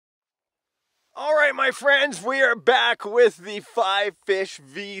All right, my friends, we are back with the FiFiSH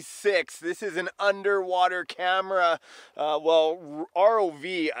V6. This is an underwater camera,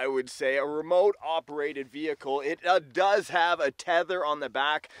 ROV, I would say, a remote operated vehicle. It does have a tether on the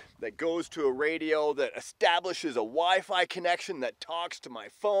back that goes to a radio that establishes a Wi-Fi connection that talks to my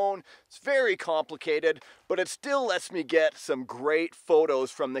phone. It's very complicated, but it still lets me get some great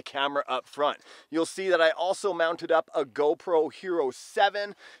photos from the camera up front. You'll see that I also mounted up a GoPro Hero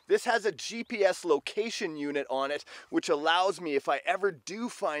 7. This has a GPS location unit on it, which allows me, if I ever do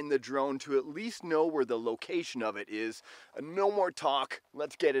find the drone, to at least know where the location of it is. No more talk,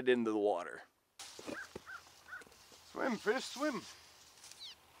 let's get it into the water. Swim, fish, swim.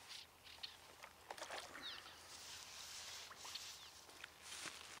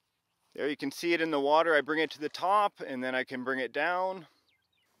 There you can see it in the water. I bring it to the top and then I can bring it down.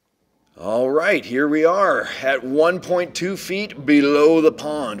 All right, here we are at 1.2 feet below the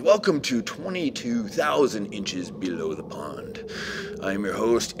pond. Welcome to 22,000 inches below the pond. I'm your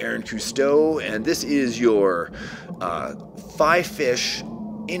host, Aaron Cousteau, and this is your FiFiSH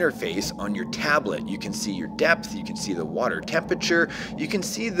interface on your tablet. You can see your depth, you can see the water temperature, you can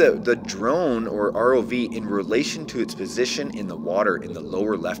see the drone or ROV in relation to its position in the water in the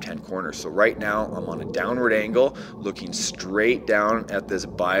lower left-hand corner. So right now I'm on a downward angle looking straight down at this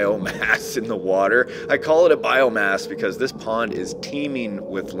biomass in the water. I call it a biomass because this pond is teeming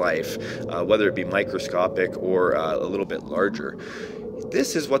with life, whether it be microscopic or a little bit larger.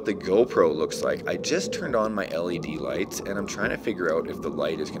 This is what the GoPro looks like. I just turned on my LED lights and I'm trying to figure out if the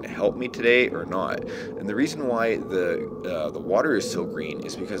light is going to help me today or not. And the reason why the water is so green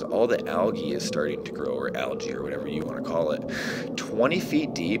is because all the algae is starting to grow, or algae, or whatever you want to call it. 20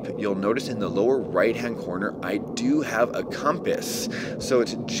 feet deep, you'll notice in the lower right hand corner I do have a compass. So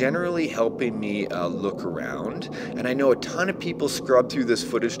it's generally helping me look around. And I know a ton of people scrub through this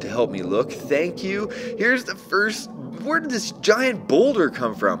footage to help me look. Thank you. Here's the first. Where did this giant boulder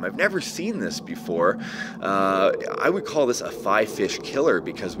come from? I've never seen this before. I would call this a FiFiSH killer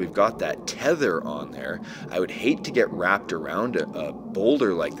because we've got that tether on there. I would hate to get wrapped around a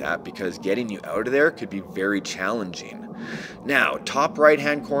boulder like that because getting you out of there could be very challenging. Now, top right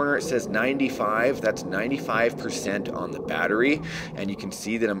hand corner, it says 95. That's 95% on the battery. And you can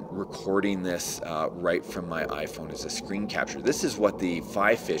see that I'm recording this right from my iPhone as a screen capture. This is what the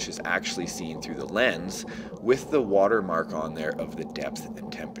FiFiSH is actually seeing through the lens with the watermark on there of the depth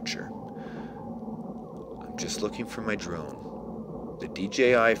and temperature. I'm just looking for my drone. The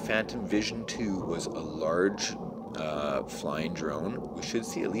DJI Phantom Vision 2 was a large flying drone. We should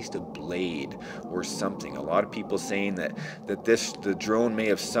see at least a blade or something. A lot of people saying that the drone may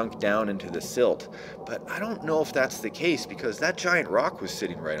have sunk down into the silt, but I don't know if that's the case because that giant rock was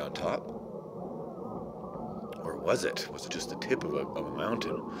sitting right on top. Or was it? Was it just the tip of a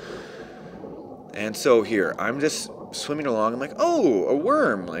mountain? And so here, I'm just swimming along. I'm like, oh, a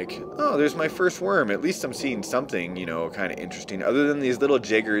worm. Like, oh, there's my first worm. At least I'm seeing something, you know, kind of interesting. Other than these little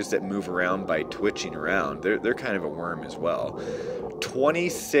jiggers that move around by twitching around. They're kind of a worm as well.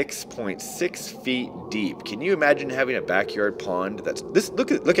 26.6 feet deep. Can you imagine having a backyard pond that's this?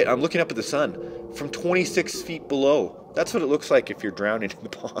 Look at. I'm looking up at the sun from 26 feet below. That's what it looks like if you're drowning in the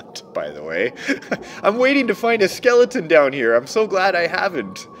pond, by the way. I'm waiting to find a skeleton down here. I'm so glad I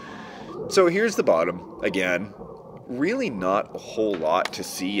haven't. So here's the bottom again. Really not a whole lot to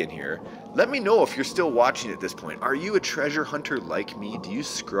see in here. Let me know if you're still watching at this point. Are you a treasure hunter like me? Do you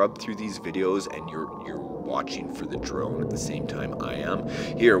scrub through these videos and you're watching for the drone at the same time I am?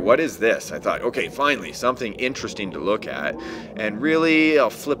 Here, what is this? I thought, okay, finally, something interesting to look at. And really, I'll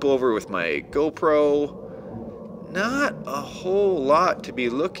flip over with my GoPro. Not a whole lot to be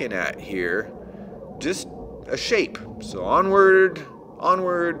looking at here. Just a shape. So onward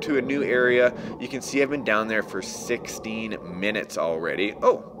to a new area. You can see I've been down there for 16 minutes already.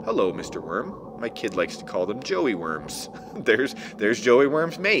 Oh, hello, Mr. Worm. My kid likes to call them Joey Worms. There's Joey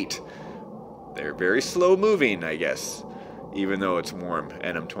Worm's mate. They're very slow moving, I guess, even though it's warm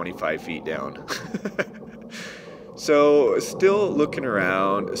and I'm 25 feet down. So still looking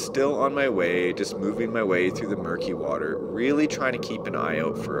around, still on my way, just moving my way through the murky water, really trying to keep an eye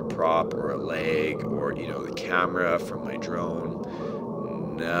out for a prop or a leg or, you know, the camera from my drone.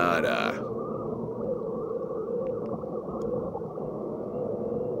 Nada.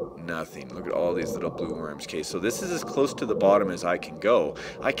 Nothing. Look at all these little blue worms. Okay, so this is as close to the bottom as I can go.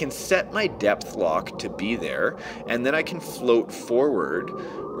 I can set my depth lock to be there, and then I can float forward,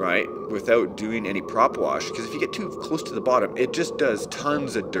 right, without doing any prop wash, because if you get too close to the bottom, it just does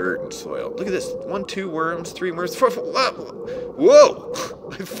tons of dirt and soil. Look at this. 1, 2 worms, 3 worms, 4. Whoa!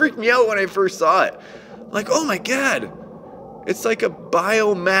 It freaked me out when I first saw it. Like, oh my god! It's like a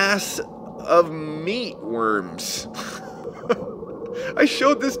biomass of meat worms. I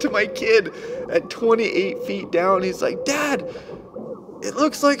showed this to my kid at 28 feet down. He's like, "Dad, it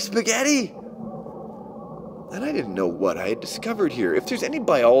looks like spaghetti." And I didn't know what I had discovered here. If there's any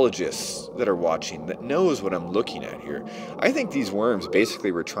biologists that are watching that knows what I'm looking at here, I think these worms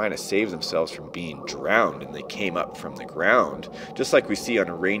basically were trying to save themselves from being drowned, and they came up from the ground, just like we see on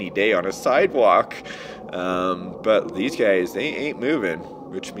a rainy day on a sidewalk. But these guys, they ain't moving,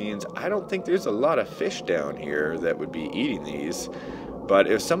 which means I don't think there's a lot of fish down here that would be eating these. But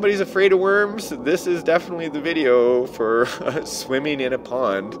if somebody's afraid of worms, this is definitely the video for swimming in a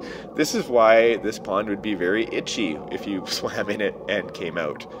pond. This is why this pond would be very itchy if you swam in it and came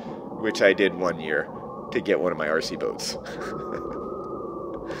out, which I did one year to get one of my RC boats.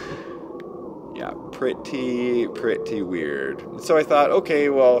 Yeah, pretty weird. So I thought, okay,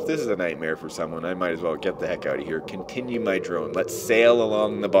 well, if this is a nightmare for someone, I might as well get the heck out of here, continue my drone. Let's sail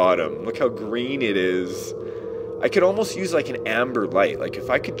along the bottom. Look how green it is. I could almost use like an amber light. Like if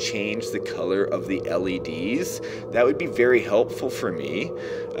I could change the color of the LEDs, that would be very helpful for me.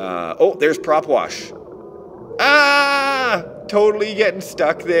 Oh, there's prop wash. Ah! Totally getting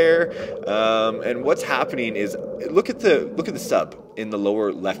stuck there. And what's happening is, look at the sub in the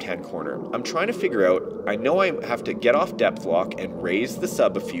lower left-hand corner. I'm trying to figure out, I know I have to get off depth lock and raise the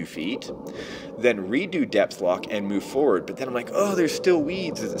sub a few feet, then redo depth lock and move forward. But then I'm like, oh, there's still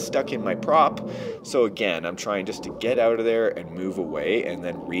weeds. Is it stuck in my prop? So again, I'm trying just to get out of there and move away and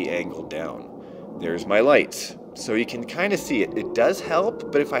then re-angle down. There's my lights. So you can kind of see it. It does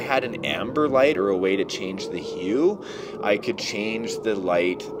help, but if I had an amber light or a way to change the hue, I could change the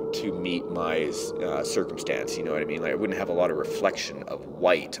light to meet my circumstance, you know what I mean? Like I wouldn't have a lot of reflection of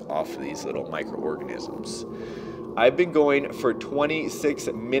white off of these little microorganisms. I've been going for 26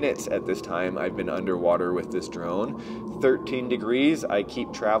 minutes at this time. I've been underwater with this drone. 13 degrees. I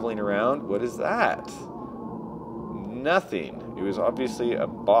keep traveling around. What is that? Nothing. It was obviously a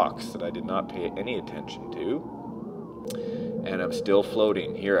box that I did not pay any attention to. And I'm still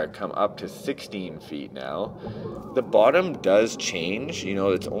floating. Here I come up to 16 feet now. The bottom does change. You know,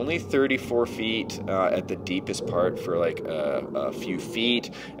 it's only 34 feet at the deepest part for like a few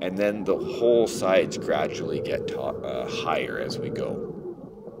feet. And then the whole sides gradually get higher as we go.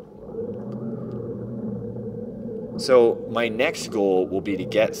 So my next goal will be to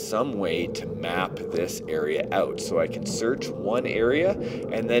get some way to map this area out so I can search one area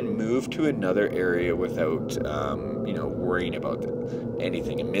and then move to another area without, you know, worrying about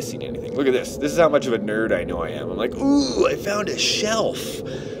anything and missing anything. Look at this. This is how much of a nerd I know I am. I'm like, ooh, I found a shelf.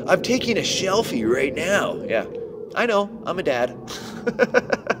 I'm taking a selfie right now. Yeah, I know. I'm a dad.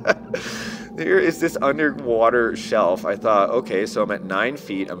 Here is this underwater shelf. I thought, okay, so I'm at 9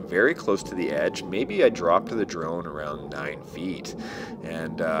 feet. I'm very close to the edge. Maybe I dropped the drone around 9 feet.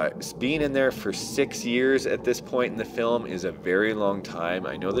 And being in there for 6 years at this point in the film is a very long time.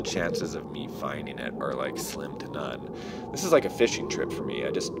 I know the chances of me finding it are like slim to none. This is like a fishing trip for me.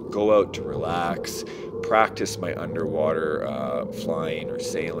 I just go out to relax, practice my underwater flying or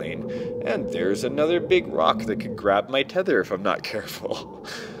sailing. And there's another big rock that could grab my tether if I'm not careful.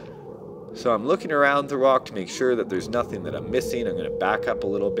 So I'm looking around the rock to make sure that there's nothing that I'm missing. I'm going to back up a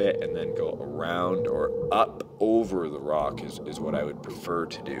little bit and then go around or up over the rock is what I would prefer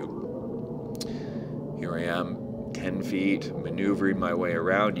to do. Here I am, 10 feet, maneuvering my way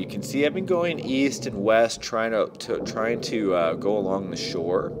around. You can see I've been going east and west, trying to go along the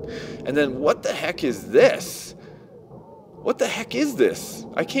shore. And then what the heck is this? What the heck is this?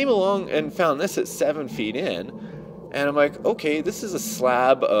 I came along and found this at 7 feet in. And I'm like, okay, this is a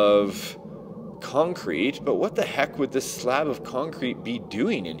slab of concrete, but what the heck would this slab of concrete be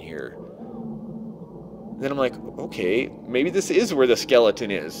doing in here? And then I'm like, okay, maybe this is where the skeleton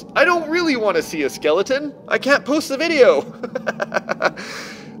is. I don't really want to see a skeleton. I can't post the video.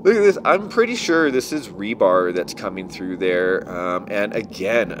 Look at this. I'm pretty sure this is rebar that's coming through there. And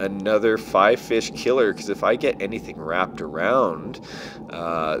again, another FiFiSH killer, because if I get anything wrapped around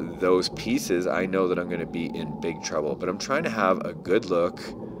those pieces, I know that I'm going to be in big trouble. But I'm trying to have a good look,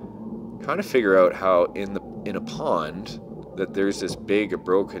 trying to figure out how in a pond that there's this big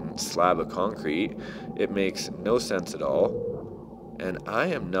broken slab of concrete. It makes no sense at all. And I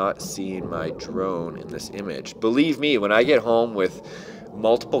am not seeing my drone in this image. Believe me, when I get home with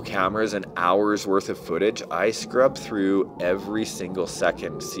multiple cameras and hours worth of footage, I scrub through every single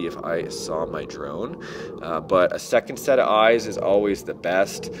second to see if I saw my drone. But a second set of eyes is always the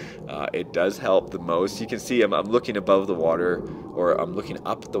best. It does help the most. You can see I'm looking above the water, or I'm looking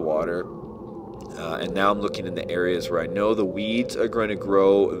up the water. And now I'm looking in the areas where I know the weeds are going to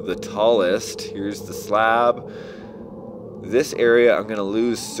grow the tallest. Here's the slab. This area I'm going to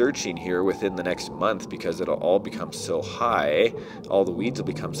lose searching here within the next month because it'll all become so high. All the weeds will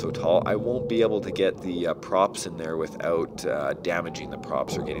become so tall. I won't be able to get the props in there without damaging the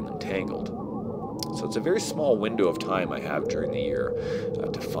props or getting them tangled. So it's a very small window of time I have during the year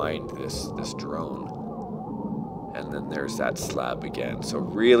to find this drone. And then there's that slab again. So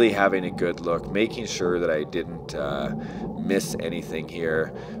really having a good look, making sure that I didn't miss anything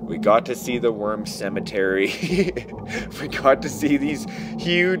here. We got to see the worm cemetery. We got to see these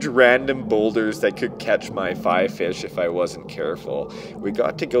huge random boulders that could catch my FiFiSH if I wasn't careful. We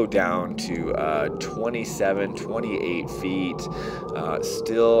got to go down to 27, 28 feet.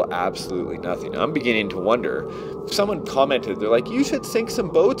 Still absolutely nothing. I'm beginning to wonder. Someone commented, they're like, you should sink some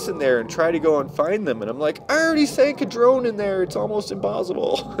boats in there and try to go and find them. And I'm like, I already sank a drone in there. It's almost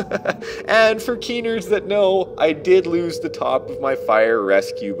impossible. And for keeners that know, I did lose the top of my fire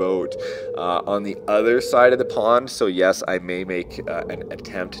rescue boat on the other side of the pond. So yes, I may make an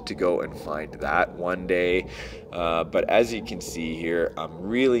attempt to go and find that one day. But as you can see here, I'm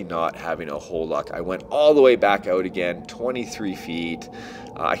really not having a whole luck. I went all the way back out again, 23 feet.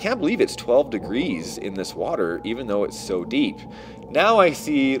 I can't believe it's 12 degrees in this water, even though it's so deep. Now I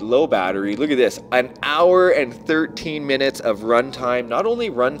see low battery. Look at this, an hour and 13 minutes of runtime. Not only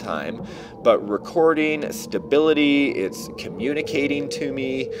runtime, but recording, stability, it's communicating to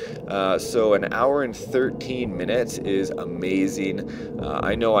me. So an hour and 13 minutes is amazing.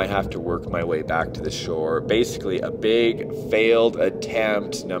 I know I have to work my way back to the shore. Basically a big failed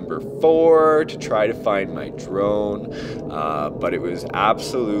attempt, number 4, to try to find my drone. But it was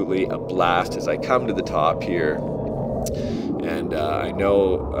absolutely a blast as I come to the top here. And I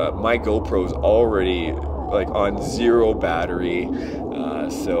know my GoPro's already like on 0 battery.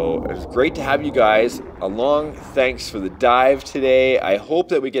 So it's great to have you guys along. Thanks for the dive today. I hope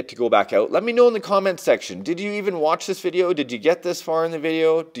that we get to go back out. Let me know in the comments section. Did you even watch this video? Did you get this far in the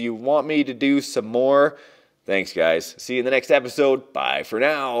video? Do you want me to do some more? Thanks, guys. See you in the next episode. Bye for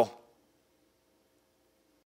now.